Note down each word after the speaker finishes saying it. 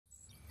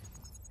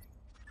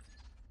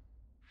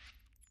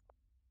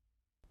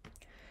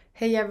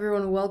Hey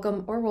everyone,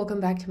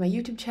 welcome back to my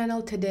YouTube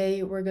channel.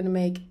 Today we're gonna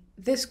make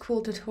this cool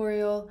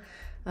tutorial,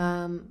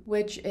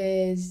 which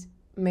is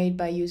made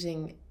by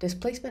using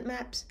displacement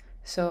maps.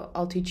 So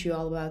I'll teach you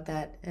all about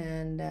that,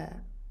 and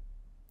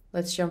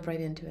let's jump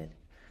right into it.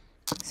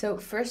 So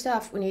first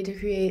off, we need to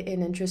create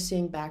an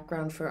interesting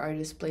background for our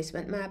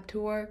displacement map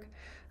to work.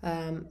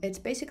 It's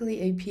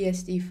basically a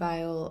PSD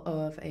file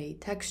of a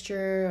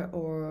texture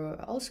or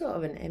also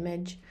of an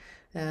image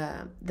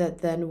that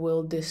then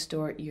will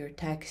distort your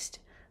text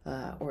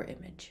or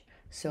image.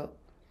 So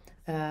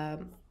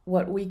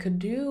what we could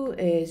do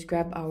is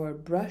grab our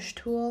brush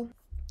tool.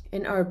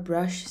 In our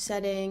brush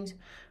settings,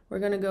 we're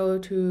gonna go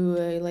to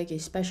a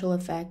special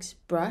effects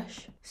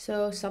brush.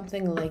 So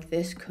something like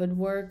this could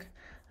work.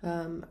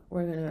 We're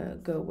gonna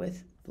go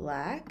with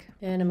black,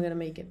 and I'm gonna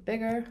make it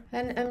bigger.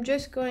 And I'm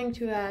just going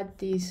to add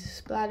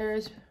these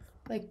splatters,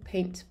 like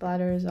paint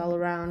splatters all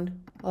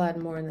around. I'll add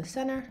more in the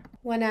center.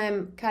 When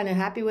I'm kind of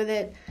happy with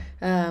it,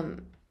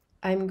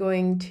 I'm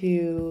going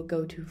to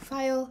go to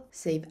File,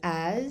 Save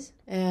As,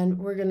 and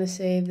we're gonna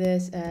save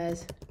this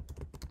as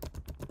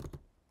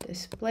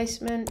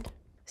Displacement.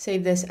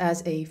 Save this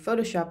as a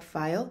Photoshop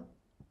file,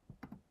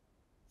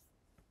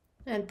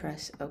 and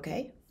press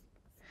OK.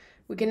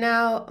 We can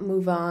now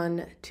move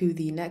on to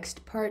the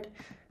next part.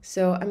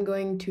 So I'm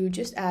going to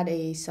just add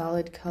a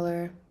solid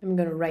color. I'm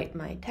going to write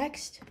my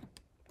text.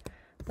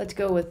 Let's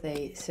go with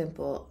a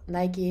simple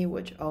Nike,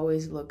 which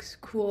always looks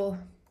cool.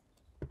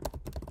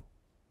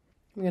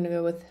 I'm going to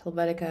go with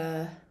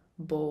Helvetica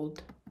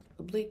bold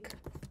oblique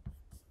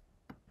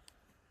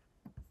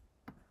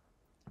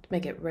to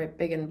make it right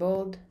big and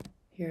bold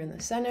here in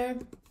the center.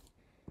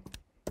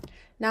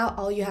 Now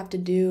all you have to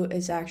do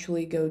is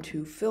actually go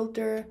to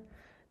Filter,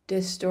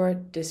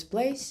 Distort,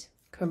 Displace,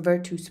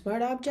 Convert to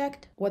Smart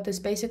Object. What this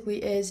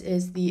basically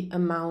is the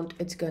amount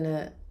it's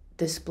gonna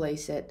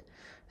displace it.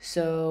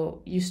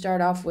 So you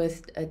start off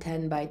with a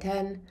 10 by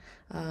 10,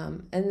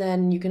 and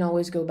then you can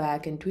always go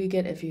back and tweak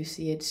it. If you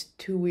see it's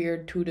too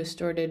weird, too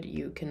distorted,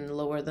 you can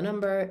lower the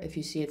number. If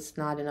you see it's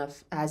not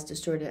enough as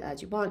distorted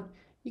as you want,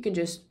 you can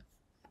just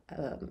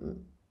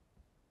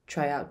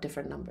try out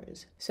different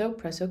numbers. So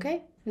press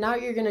OK. Now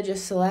you're gonna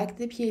just select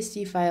the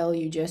PSD file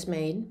you just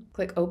made,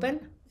 click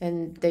Open,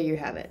 and there you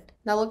have it.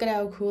 Now look at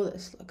how cool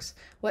this looks.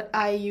 What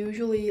I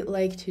usually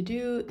like to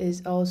do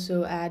is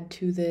also add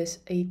to this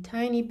a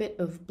tiny bit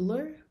of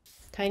blur.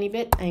 Tiny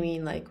bit, I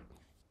mean like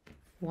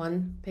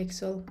 1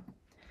 pixel.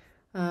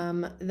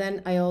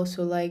 Then I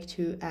also like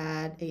to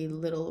add a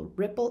little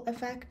ripple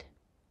effect.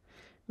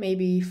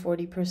 Maybe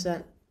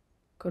 40%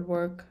 could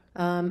work.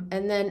 And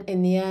then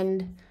in the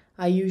end,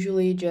 I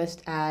usually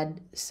just add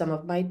some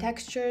of my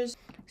textures.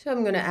 So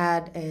I'm gonna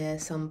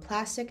add some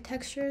plastic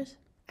textures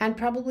and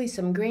probably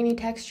some grainy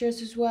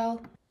textures as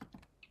well.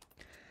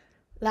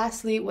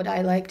 Lastly, what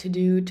I like to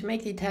do to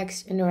make the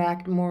text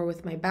interact more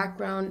with my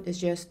background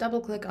is just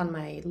double click on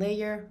my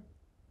layer.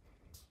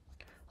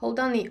 Hold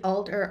down the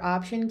Alt or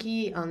Option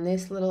key on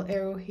this little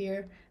arrow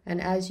here, and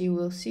as you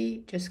will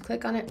see, just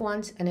click on it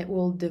once and it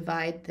will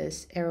divide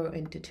this arrow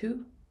into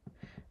two.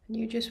 And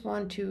you just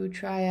want to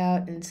try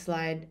out and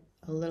slide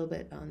a little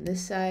bit on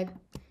this side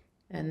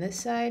and this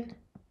side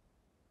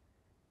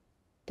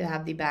to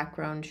have the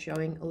background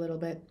showing a little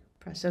bit.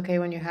 Press OK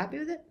when you're happy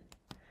with it.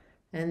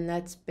 And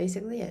that's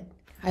basically it.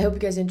 I hope you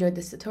guys enjoyed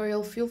this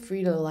tutorial. Feel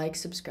free to like,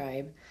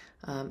 subscribe,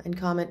 and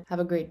comment.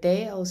 Have a great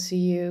day. I'll see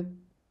you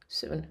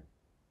soon.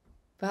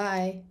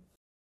 Bye.